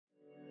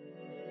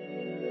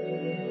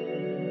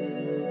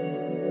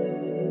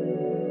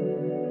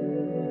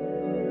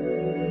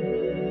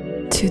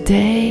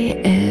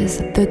Today is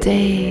the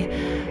day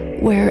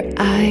where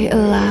I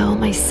allow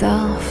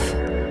myself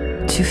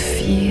to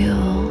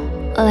feel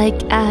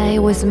like I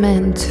was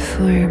meant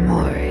for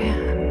more.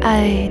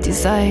 I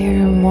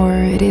desire more.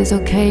 It is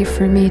okay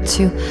for me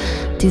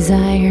to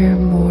desire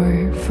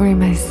more for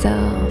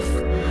myself,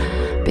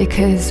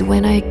 because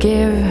when I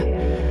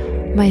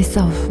give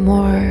myself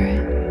more,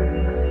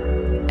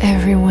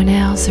 everyone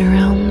else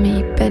around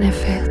me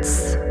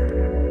benefits.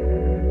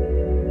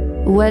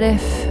 What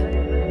if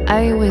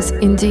I was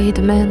indeed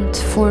meant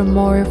for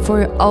more,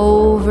 for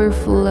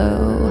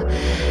overflow,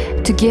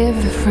 to give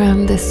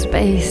from the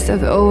space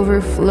of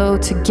overflow,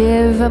 to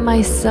give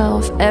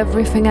myself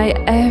everything I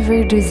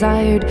ever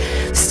desired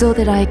so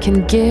that I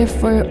can give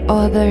for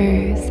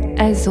others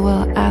as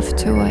well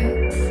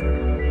afterwards?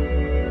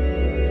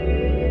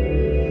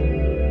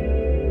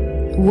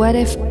 What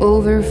if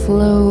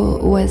overflow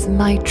was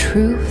my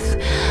truth?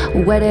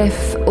 What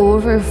if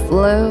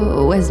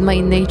overflow was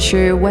my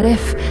nature? What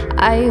if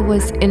I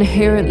was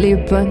inherently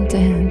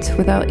abundant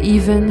without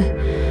even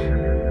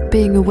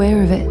being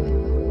aware of it?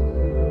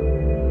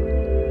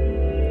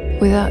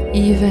 Without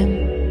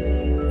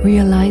even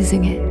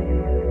realizing it?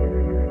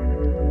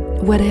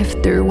 What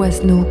if there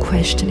was no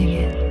questioning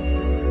it?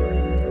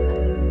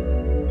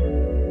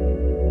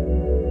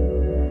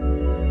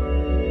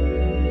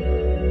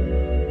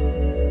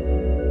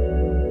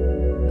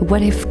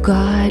 What if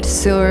God,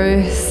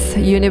 Source,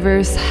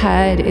 Universe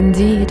had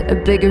indeed a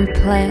bigger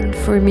plan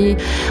for me,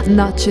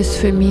 not just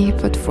for me,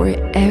 but for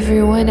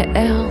everyone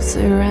else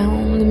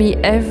around me,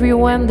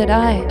 everyone that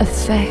I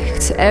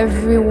affect,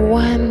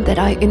 everyone that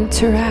I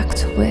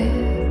interact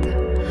with?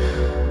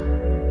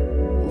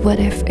 What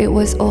if it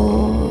was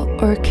all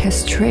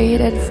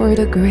orchestrated for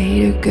the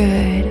greater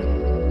good?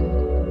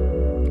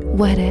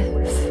 What if?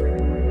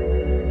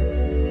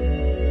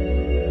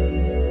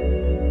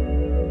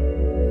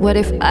 What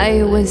if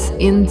I was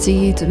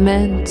indeed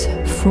meant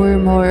for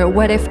more?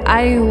 What if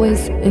I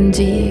was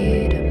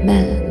indeed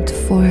meant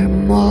for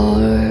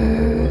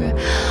more?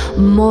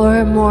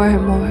 More, more,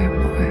 more,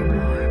 more,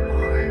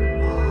 more,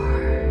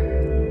 more.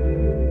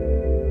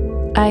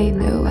 I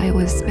know I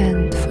was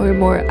meant for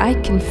more. I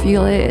can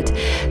feel it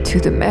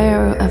to the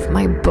marrow of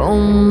my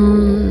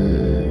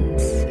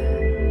bones.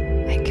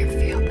 I can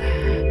feel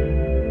that.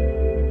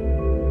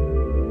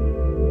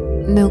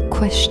 No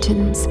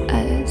questions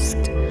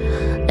asked.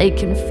 I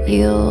can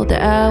feel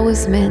that I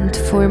was meant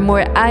for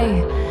more.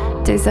 I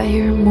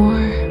desire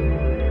more.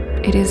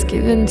 It is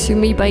given to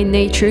me by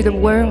nature. The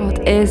world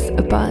is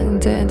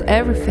abundant.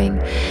 Everything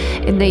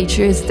in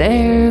nature is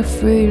there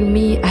for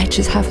me. I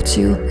just have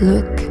to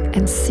look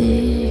and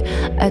see.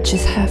 I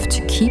just have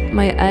to keep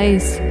my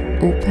eyes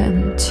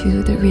open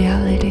to the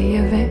reality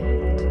of it.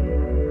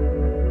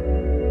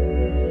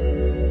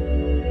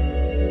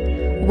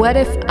 What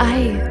if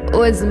I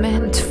was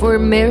meant for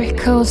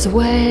miracles?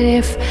 What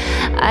if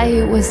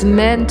I was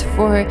meant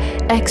for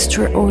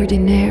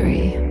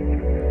extraordinary?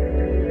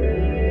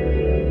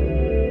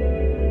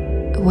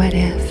 What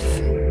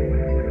if?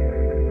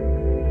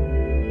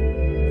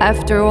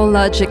 After all,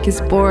 logic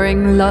is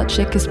boring,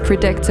 logic is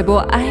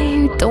predictable.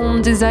 I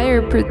don't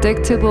desire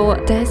predictable.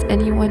 Does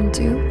anyone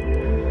do?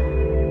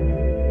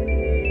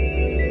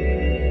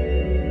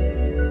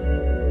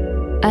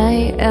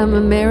 I am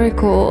a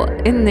miracle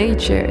in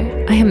nature.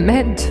 I am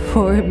meant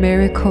for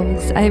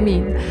miracles. I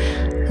mean,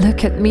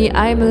 look at me,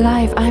 I'm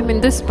alive, I'm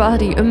in this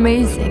body,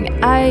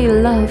 amazing. I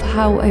love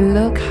how I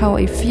look, how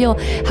I feel,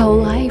 how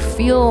life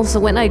feels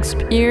when I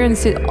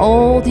experience it.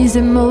 All these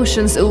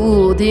emotions,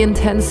 ooh, the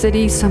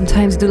intensity,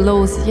 sometimes the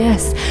lows,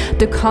 yes.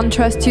 The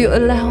contrast to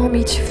allow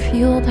me to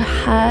feel the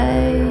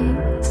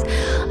highs,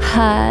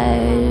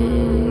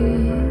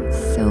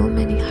 so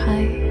many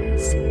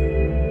highs.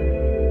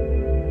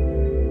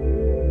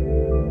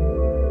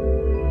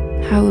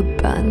 How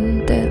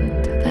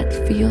abundant that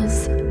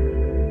feels.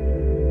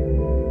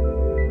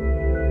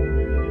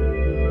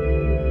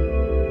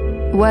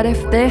 What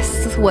if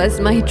this was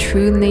my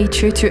true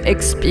nature, to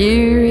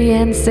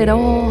experience it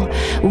all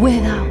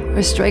without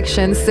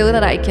restrictions, so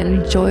that I can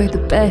enjoy the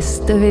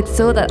best of it,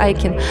 so that I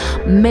can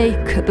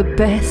make the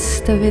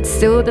best of it,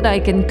 so that I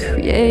can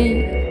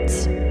create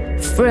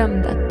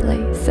from that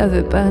place of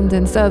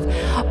abundance, of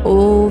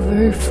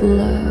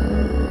overflow.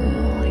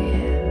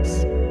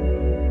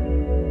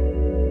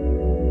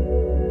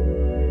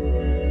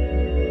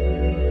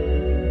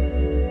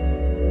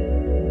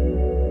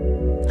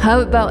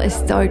 How about I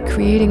start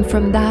creating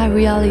from that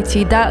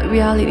reality that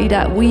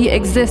we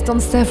exist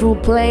on several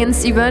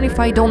planes, even if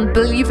I don't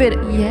believe it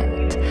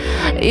yet,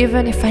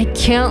 even if I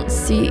can't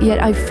see it yet,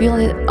 I feel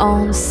it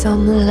on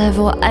some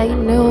level. I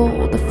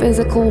know the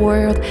physical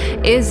world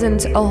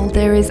isn't all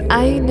there is.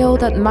 I know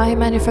that my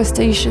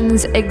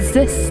manifestations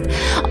exist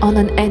on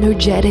an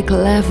energetic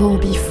level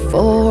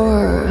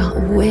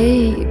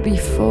way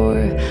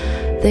before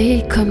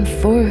they come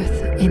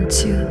forth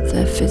into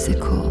the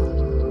physical.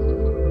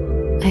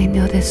 I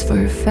know this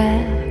for a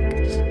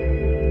fact,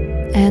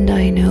 and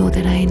I know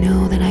that I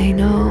know that I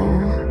know.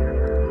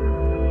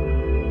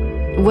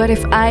 What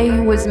if I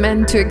was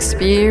meant to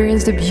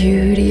experience the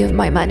beauty of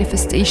my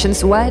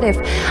manifestations? What if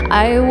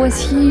I was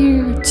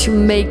here to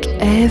make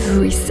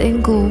every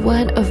single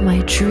one of my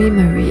dreams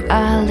a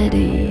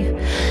reality?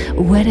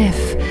 What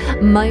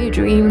if my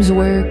dreams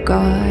were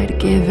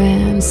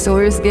God-given,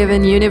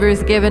 source-given,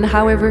 universe-given,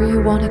 however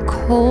you want to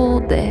call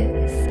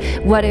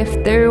this? What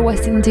if there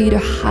was indeed a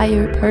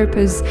higher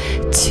purpose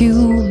to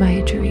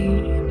my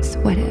dreams?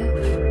 What if?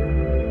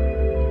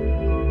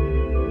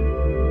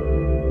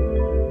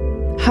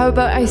 How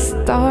about I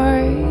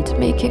start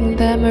making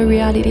them a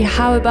reality?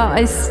 How about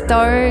I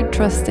start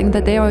trusting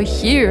that they are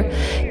here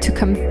to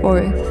come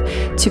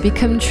forth, to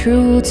become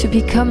true, to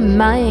become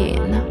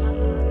mine,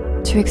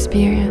 to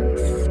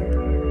experience?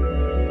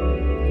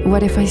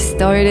 What if I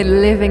started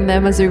living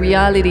them as a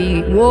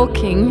reality,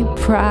 walking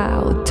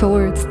proud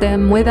towards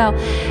them without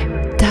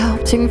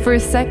doubting for a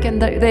second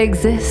that they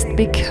exist,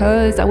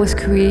 because I was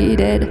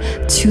created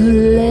to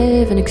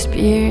live and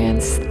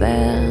experience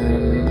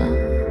them?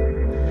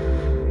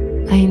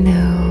 I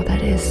know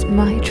that is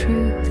my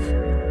truth.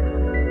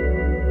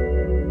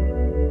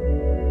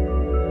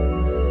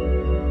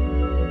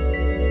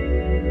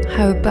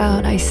 How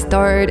about I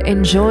start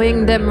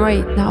enjoying them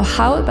right now?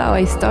 How about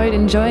I start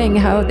enjoying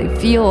how they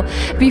feel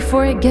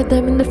before I get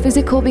them in the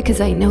physical,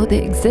 because I know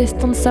they exist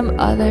on some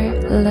other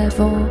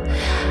level?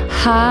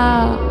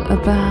 How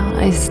about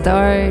I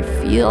start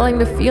feeling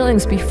the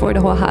feelings before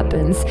the whole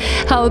happens?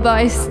 How about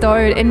I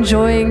start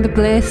enjoying the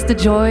bliss, the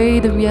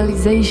joy, the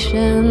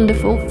realization, the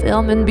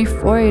fulfillment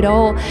before it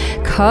all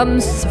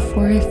comes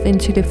forth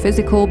into the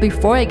physical,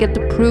 before I get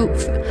the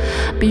proof,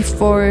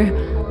 before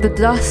the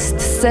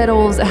dust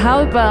settles?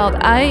 How about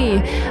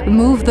I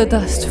move the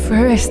dust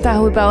first?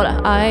 How about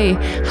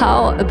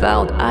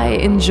I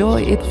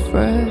enjoy it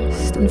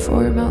first and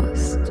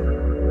foremost?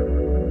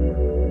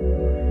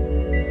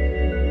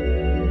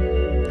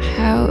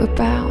 How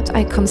about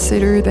I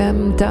consider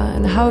them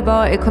done? How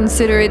about I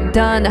consider it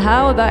done?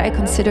 How about I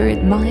consider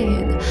it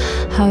mine?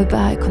 How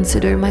about I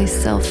consider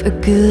myself a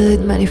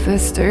good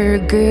manifester,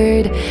 a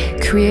good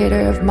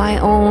creator of my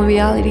own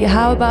reality?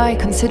 How about I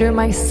consider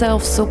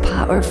myself so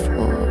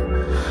powerful?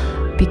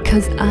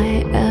 Because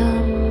I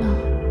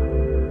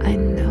am. I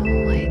know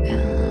I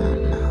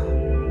am.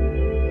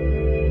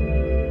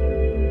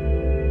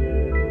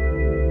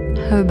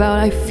 How about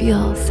I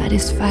feel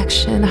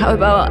satisfaction? How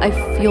about I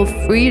feel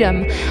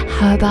freedom?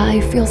 How about I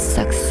feel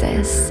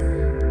success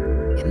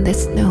in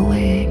this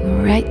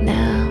knowing right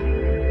now?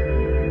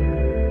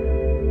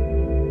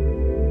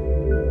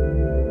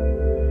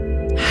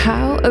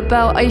 How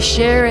about I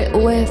share it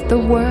with the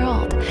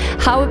world?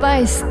 How about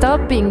I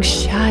stop being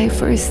shy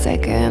for a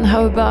second?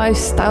 How about I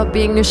stop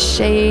being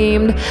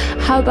ashamed?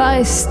 How about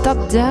I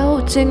stop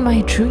doubting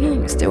my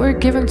dreams? They were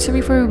given to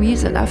me for a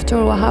reason. After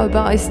all, how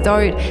about I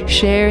start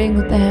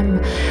sharing them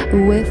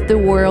with the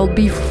world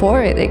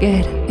before they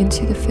get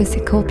into the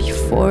physical,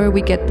 before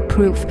we get the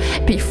proof,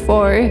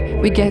 before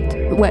we get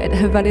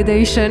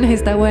validation?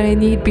 Is that what I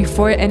need?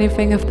 Before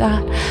anything of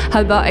that?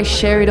 How about I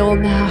share it all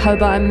now? How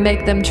about I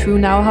make them true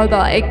now? How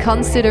about I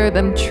consider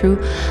them true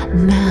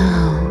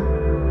now?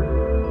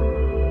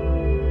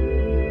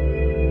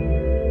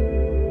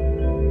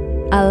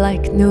 I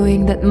like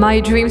knowing that my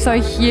dreams are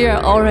here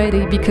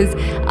already, because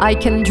I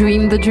can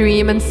dream the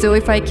dream. And so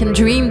if I can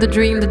dream the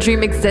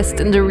dream exists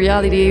in the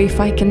reality. If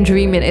I can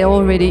dream it, it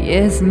already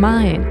is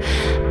mine.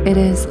 It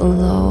is a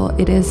law,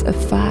 it is a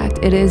fact,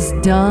 it is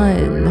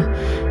done.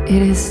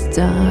 It is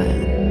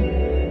done.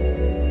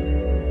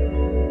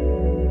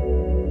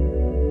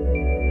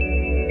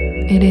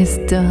 It is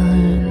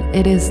done,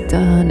 it is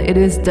done, it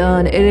is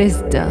done, it is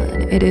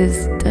done, it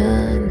is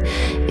done,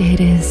 it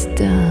is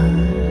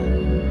done.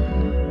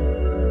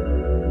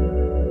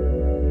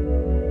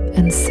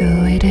 And so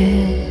it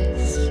is.